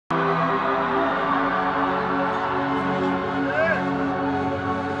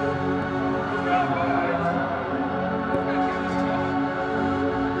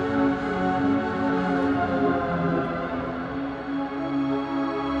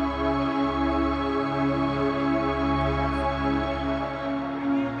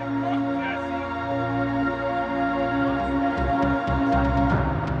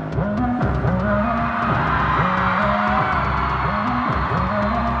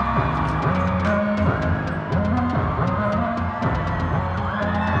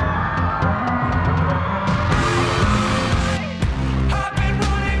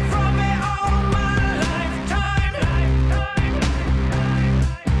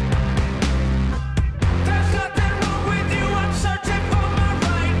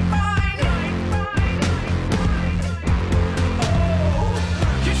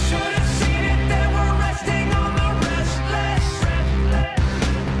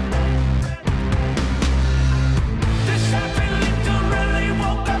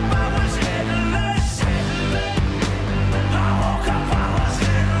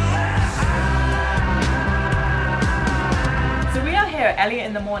here at Elliot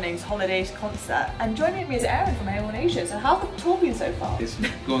in the Morning's Holidays concert, and joining me is Aaron from Awolnation. So how's the tour been so far? It's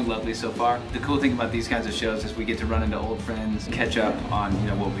going lovely so far. The cool thing about these kinds of shows is we get to run into old friends, catch up on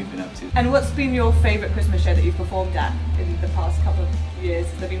what we've been up to. And what's been your favourite Christmas show that you've performed at in the past couple of years?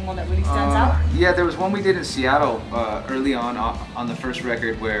 Has there been one that really stands out? Yeah, there was one we did in Seattle early on the first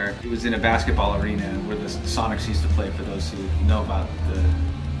record, where it was in a basketball arena where the Sonics used to play, for those who know about the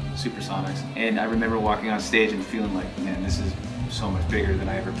Supersonics. And I remember walking on stage and feeling like, man, this is so much bigger than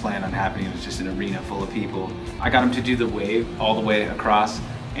I ever planned on happening. It was just an arena full of people. I got them to do the wave all the way across,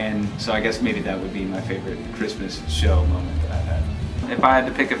 and so I guess maybe that would be my favorite Christmas show moment that I've had. If I had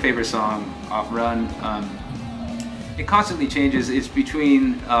to pick a favorite song off Run, it constantly changes. It's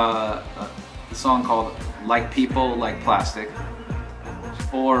between the song called Like People, Like Plastic,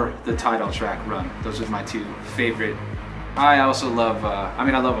 or the title track, Run. Those are my two favorite. I also love, I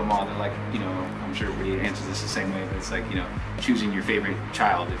love them all. They're like, I'm sure everybody answers this the same way, but it's like, choosing your favorite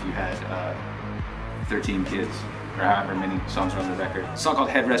child if you had 13 kids, or however many songs are on the record. A song called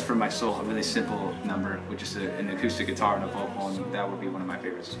Headrest for My Soul, a really simple number with just an acoustic guitar and a vocal, and that would be one of my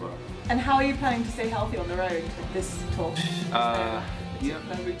favorites as well. And how are you planning to stay healthy on the road this tour? Yeah.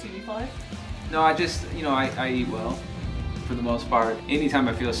 No routine 5? No, I just, I eat well. For the most part. Anytime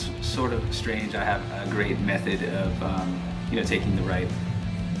I feel sort of strange, I have a great method of taking the right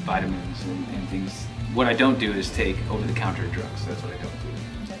vitamins and things. What I don't do is take over-the-counter drugs. That's what I don't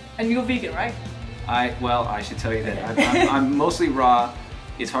do. And you're vegan, right? I should tell you that I'm mostly raw.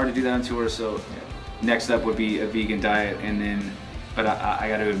 It's hard to do that on tour, so next up would be a vegan diet, but I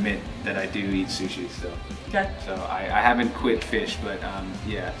got to admit that I do eat sushi still. Okay. So I haven't quit fish, but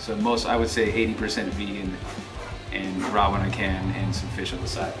yeah. So I would say 80% vegan, and raw when I can, and some fish on the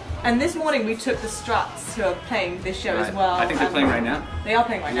side. And this morning we took the Struts, who are playing this show as well. I think they're playing right now. They are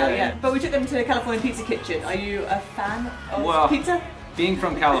playing right now, yeah. But we took them to the California Pizza Kitchen. Are you a fan of pizza? Being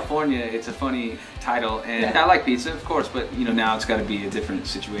from California, it's a funny title, and I like pizza, of course, but now it's got to be a different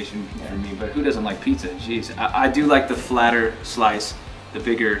situation for me. But who doesn't like pizza? Jeez, I do like the flatter slice, the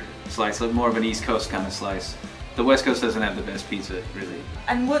bigger slice, more of an East Coast kind of slice. The West Coast doesn't have the best pizza, really.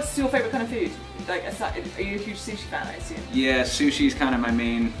 And what's your favorite kind of food? Like, are you a huge sushi fan, I assume? Yeah, sushi is kind of my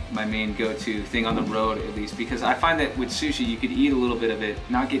main go-to thing on the road, at least, because I find that with sushi you could eat a little bit of it,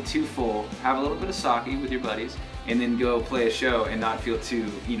 not get too full, have a little bit of sake with your buddies, and then go play a show and not feel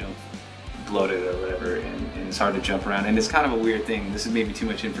too, bloated or whatever, and it's hard to jump around. And it's kind of a weird thing. This is maybe too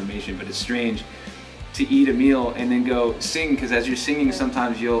much information, but it's strange to eat a meal and then go sing, because as you're singing,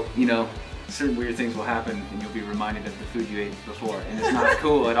 sometimes you'll, certain weird things will happen and you'll be reminded of the food you ate before, and it's not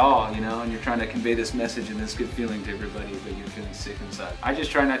cool at all, and you're trying to convey this message and this good feeling to everybody, but you're feeling sick inside. I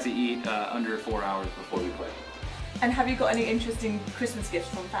just try not to eat under 4 hours before we play. And have you got any interesting Christmas gifts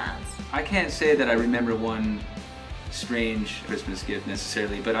from fans? I can't say that I remember one strange Christmas gift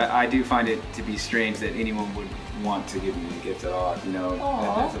necessarily, but I do find it to be strange that anyone would want to give me a gift at all,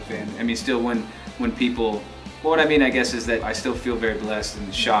 as a fan. Still when people, what I mean, I guess, is that I still feel very blessed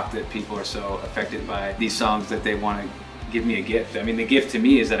and shocked that people are so affected by these songs that they want to give me a gift. The gift to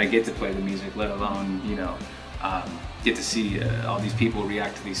me is that I get to play the music, let alone, get to see all these people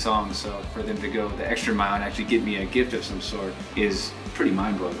react to these songs. So for them to go the extra mile and actually get me a gift of some sort is pretty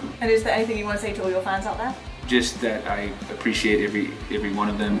mind-blowing. And is there anything you want to say to all your fans out there? Just that I appreciate every one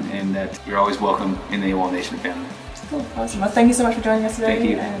of them, and that you're always welcome in the Awolnation family. Cool, awesome. Well, thank you so much for joining us today. Thank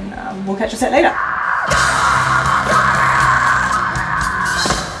you. And we'll catch you later.